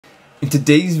In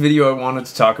today's video, I wanted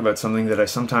to talk about something that I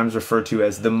sometimes refer to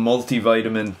as the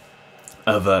multivitamin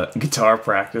of guitar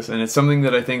practice, and it's something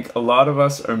that I think a lot of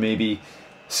us are maybe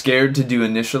scared to do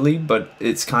initially, but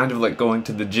it's kind of like going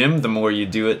to the gym. The more you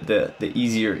do it, the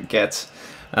easier it gets,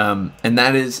 and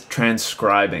that is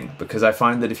transcribing, because I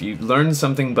find that if you learn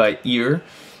something by ear,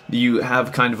 you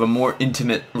have kind of a more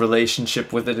intimate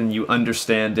relationship with it, and you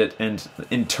understand it and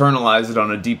internalize it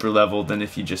on a deeper level than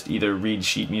if you just either read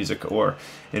sheet music or,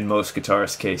 in most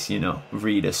guitarists' case, you know,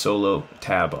 read a solo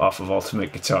tab off of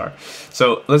Ultimate Guitar.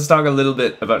 So let's talk a little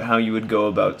bit about how you would go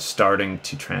about starting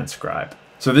to transcribe.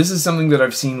 So this is something that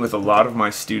I've seen with a lot of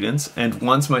my students, and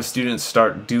once my students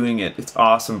start doing it, it's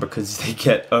awesome because they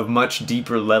get a much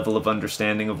deeper level of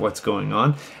understanding of what's going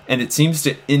on, and it seems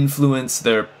to influence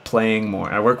their playing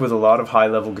more. I work with a lot of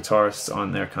high-level guitarists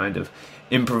on their kind of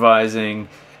improvising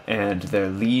and their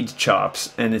lead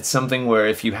chops, and it's something where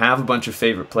if you have a bunch of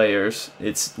favorite players,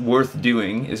 it's worth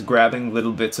doing, is grabbing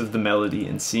little bits of the melody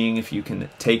and seeing if you can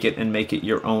take it and make it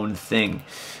your own thing.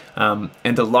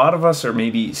 And a lot of us are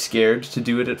maybe scared to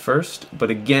do it at first,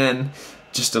 but again,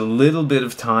 just a little bit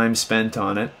of time spent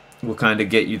on it will kind of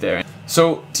get you there.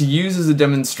 So to use as a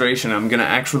demonstration, I'm going to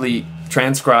actually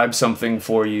transcribe something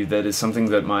for you that is something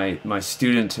that my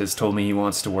student has told me he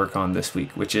wants to work on this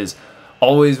week, which is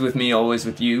Always With Me, Always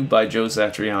With You by Joe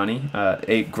Satriani,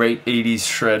 a great 80s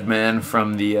shred man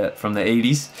from the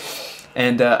 80s.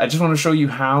 And I just want to show you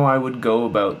how I would go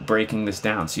about breaking this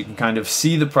down, so you can kind of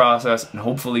see the process and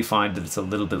hopefully find that it's a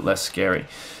little bit less scary.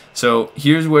 So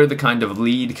here's where the kind of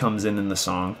lead comes in the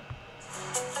song.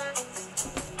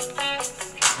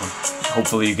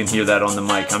 Hopefully you can hear that on the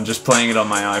mic. I'm just playing it on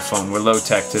my iPhone. We're low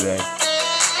tech today.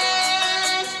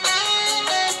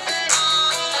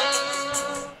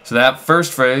 So that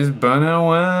first phrase,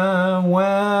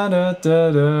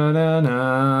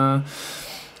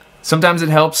 sometimes it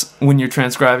helps when you're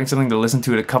transcribing something to listen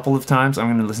to it a couple of times. I'm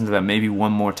going to listen to that maybe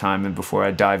one more time and before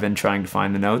I dive in trying to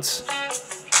find the notes.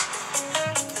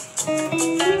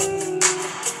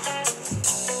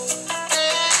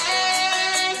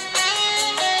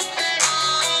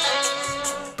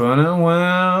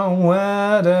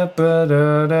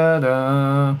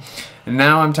 And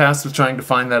now I'm tasked with trying to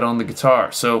find that on the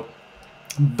guitar. So,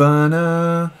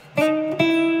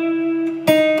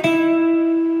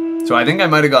 so I think I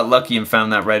might have got lucky and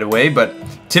found that right away, but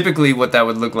typically what that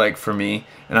would look like for me,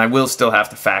 and I will still have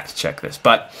to fact check this,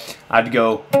 but I'd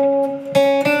go,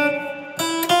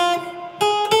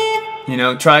 you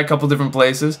know, try a couple different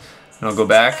places, and I'll go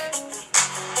back.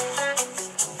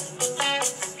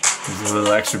 There's a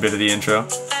little extra bit of the intro.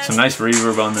 Some nice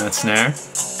reverb on that snare.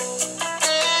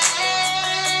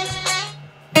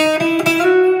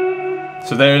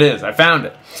 So there it is, I found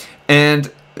it.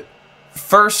 And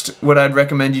first, what I'd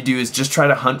recommend you do is just try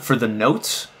to hunt for the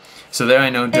notes. So there I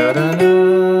know da da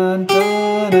da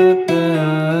da da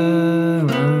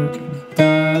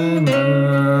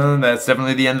da. That's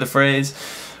definitely the end of the phrase.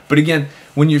 But again,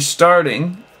 when you're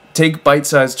starting, take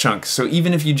bite-sized chunks. So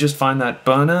even if you just find that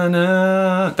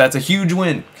banana, that's a huge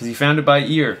win because you found it by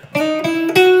ear.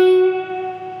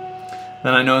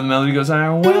 Then I know the melody goes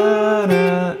higher.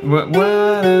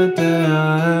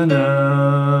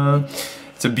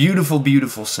 It's a beautiful,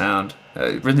 beautiful sound.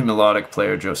 Really melodic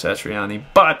player, Joe Satriani.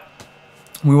 But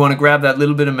we want to grab that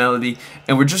little bit of melody,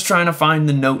 and we're just trying to find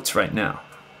the notes right now.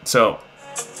 So.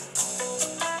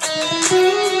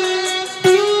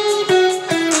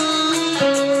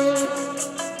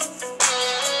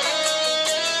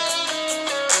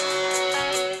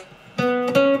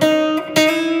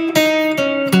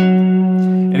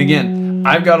 And again,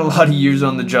 I've got a lot of years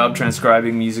on the job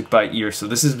transcribing music by ear, so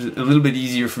this is a little bit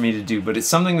easier for me to do, but it's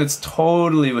something that's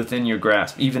totally within your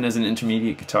grasp, even as an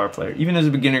intermediate guitar player. Even as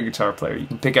a beginner guitar player, you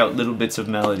can pick out little bits of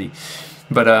melody.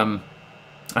 But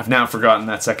I've now forgotten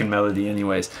that second melody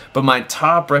anyways. But my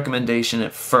top recommendation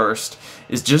at first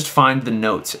is just find the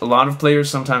notes. A lot of players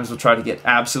sometimes will try to get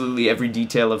absolutely every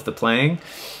detail of the playing,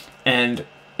 and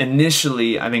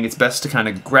initially I think it's best to kind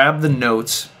of grab the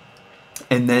notes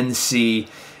and then see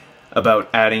about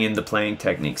adding in the playing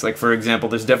techniques. Like for example,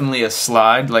 there's definitely a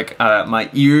slide, like my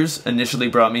ears initially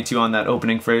brought me to on that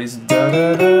opening phrase, da,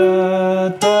 da, da,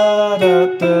 da, da,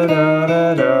 da,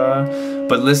 da, da.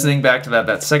 But listening back to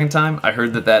that second time, I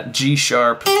heard that G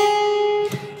sharp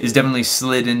is definitely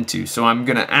slid into, so I'm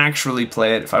gonna actually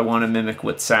play it if I want to mimic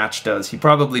what Satch does. He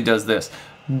probably does this,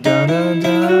 da, da,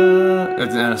 da, and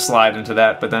then a slide into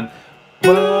that, but then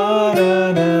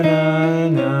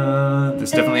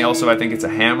there's definitely also, I think it's a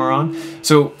hammer on.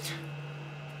 So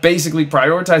basically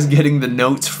prioritize getting the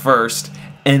notes first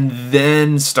and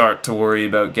then start to worry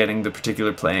about getting the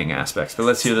particular playing aspects. But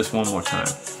let's hear this one more time.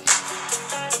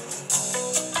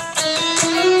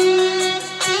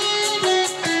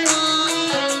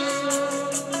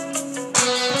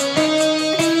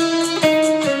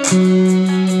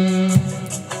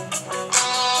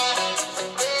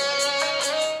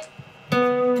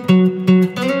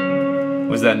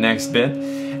 was that next bit.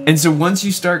 And so once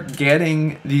you start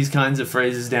getting these kinds of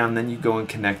phrases down, then you go and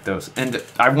connect those. And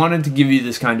I wanted to give you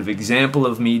this kind of example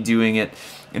of me doing it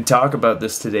and talk about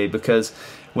this today, because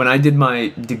when I did my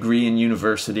degree in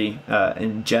university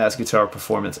in jazz guitar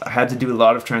performance, I had to do a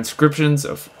lot of transcriptions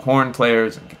of horn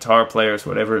players and guitar players,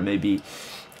 whatever it may be.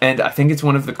 And I think it's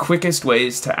one of the quickest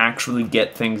ways to actually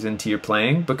get things into your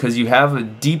playing, because you have a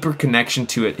deeper connection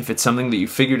to it if it's something that you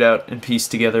figured out and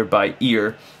pieced together by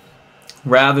ear,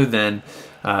 rather than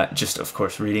just, of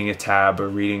course, reading a tab or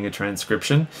reading a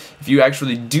transcription. If you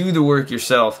actually do the work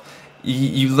yourself,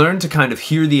 you learn to kind of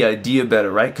hear the idea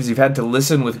better, right? Because you've had to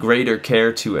listen with greater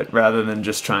care to it, rather than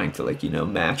just trying to, like, you know,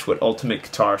 match what Ultimate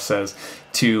Guitar says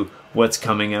to what's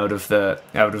coming out of the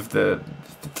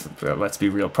let's be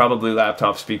real, probably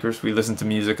laptop speakers. We listen to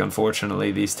music,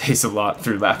 unfortunately, these days a lot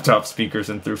through laptop speakers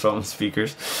and through phone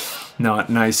speakers. Not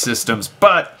nice systems,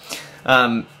 but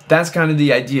that's kind of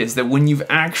the idea, is that when you've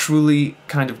actually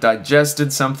kind of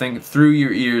digested something through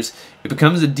your ears, it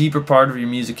becomes a deeper part of your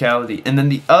musicality. And then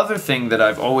the other thing that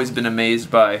I've always been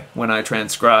amazed by when I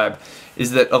transcribe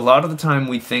is that a lot of the time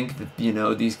we think that, you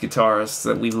know, these guitarists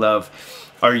that we love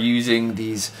are using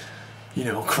these, you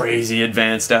know, crazy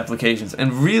advanced applications.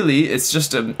 And really, it's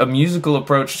just a musical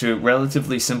approach to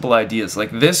relatively simple ideas.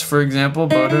 Like this, for example.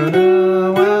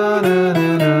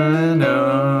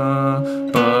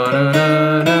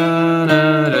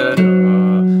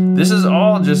 This is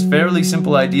all just fairly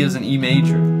simple ideas in E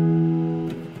major.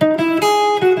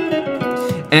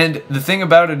 And the thing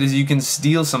about it is you can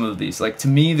steal some of these. Like, to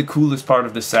me, the coolest part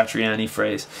of the Satriani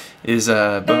phrase is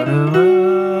that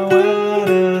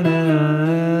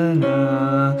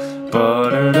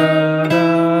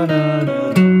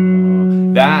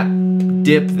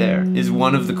dip there is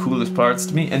one of the coolest parts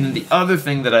to me. And then the other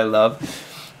thing that I love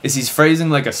is he's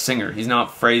phrasing like a singer. He's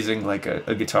not phrasing like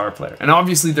a guitar player. And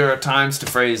obviously there are times to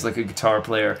phrase like a guitar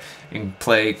player and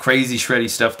play crazy shreddy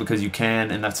stuff because you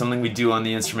can, and that's something we do on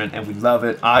the instrument and we love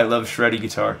it. I love shreddy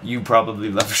guitar. You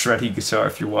probably love shreddy guitar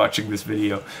if you're watching this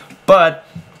video. But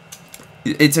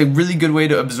it's a really good way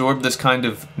to absorb this kind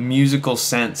of musical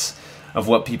sense of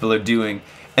what people are doing.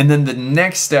 And then the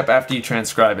next step after you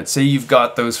transcribe it, say you've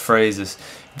got those phrases,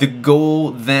 the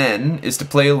goal then is to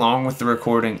play along with the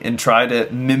recording and try to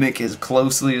mimic as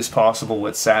closely as possible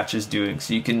what Satch is doing.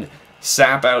 So you can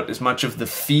sap out as much of the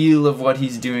feel of what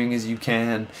he's doing as you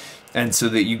can, and so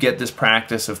that you get this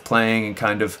practice of playing and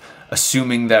kind of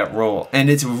assuming that role. And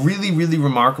it's really, really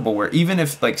remarkable where even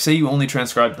if, like, say you only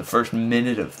transcribe the first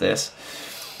minute of this,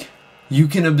 you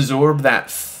can absorb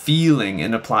that feeling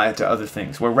and apply it to other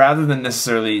things, where rather than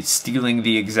necessarily stealing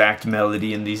the exact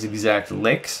melody and these exact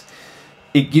licks,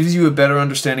 it gives you a better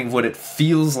understanding of what it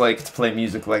feels like to play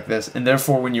music like this. And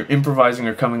therefore, when you're improvising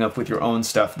or coming up with your own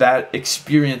stuff, that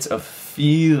experience of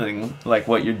feeling like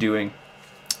what you're doing,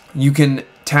 you can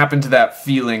tap into that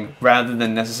feeling rather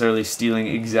than necessarily stealing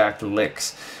exact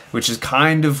licks, which is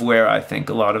kind of where I think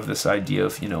a lot of this idea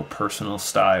of, you know, personal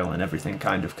style and everything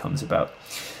kind of comes about.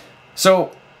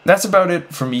 So that's about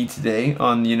it for me today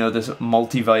on, you know, this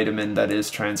multivitamin that is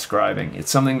transcribing.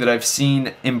 It's something that I've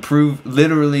seen improve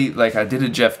literally. Like, I did a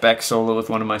Jeff Beck solo with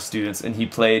one of my students and he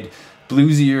played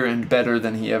bluesier and better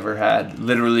than he ever had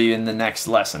literally in the next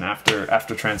lesson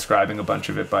after transcribing a bunch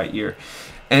of it by ear.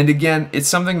 And again, it's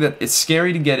something that it's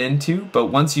scary to get into, but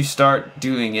once you start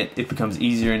doing it, it becomes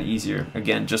easier and easier.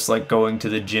 Again, just like going to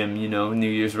the gym, you know, New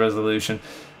Year's resolution.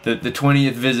 The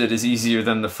 20th visit is easier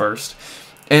than the first.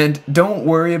 And don't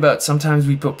worry about, sometimes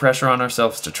we put pressure on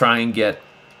ourselves to try and get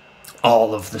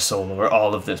all of the solo or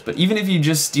all of this. But even if you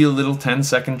just steal little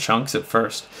 10-second chunks at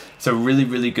first, it's a really,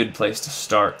 really good place to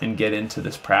start and get into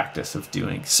this practice of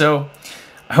doing. So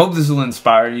I hope this will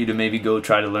inspire you to maybe go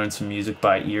try to learn some music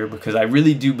by ear, because I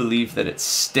really do believe that it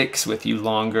sticks with you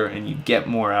longer and you get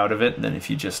more out of it than if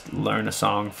you just learn a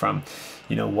song from,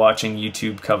 you know, watching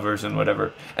YouTube covers and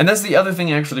whatever. And that's the other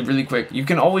thing, actually, really quick. You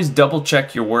can always double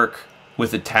check your work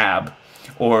with a tab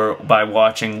or by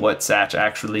watching what Satch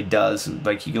actually does.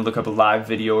 Like, you can look up a live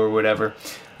video or whatever,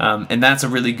 and that's a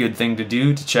really good thing to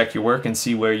do, to check your work and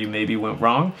see where you maybe went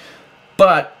wrong.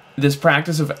 But this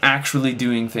practice of actually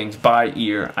doing things by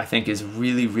ear, I think, is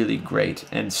really, really great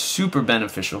and super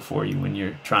beneficial for you when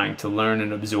you're trying to learn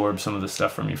and absorb some of the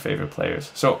stuff from your favorite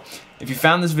players. So if you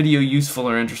found this video useful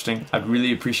or interesting, I'd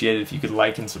really appreciate it if you could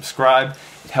like and subscribe.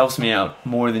 It helps me out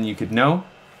more than you could know.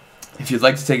 If you'd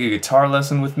like to take a guitar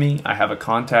lesson with me, I have a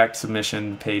contact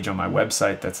submission page on my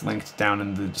website that's linked down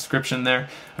in the description there.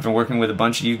 I've been working with a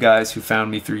bunch of you guys who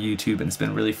found me through YouTube, and it's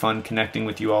been really fun connecting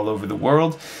with you all over the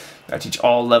world. I teach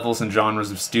all levels and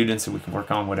genres of students, so we can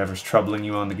work on whatever's troubling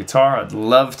you on the guitar. I'd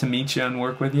love to meet you and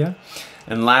work with you.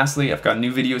 And lastly, I've got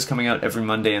new videos coming out every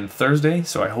Monday and Thursday,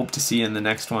 so I hope to see you in the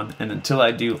next one. And until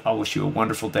I do, I'll wish you a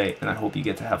wonderful day, and I hope you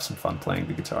get to have some fun playing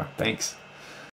the guitar. Thanks.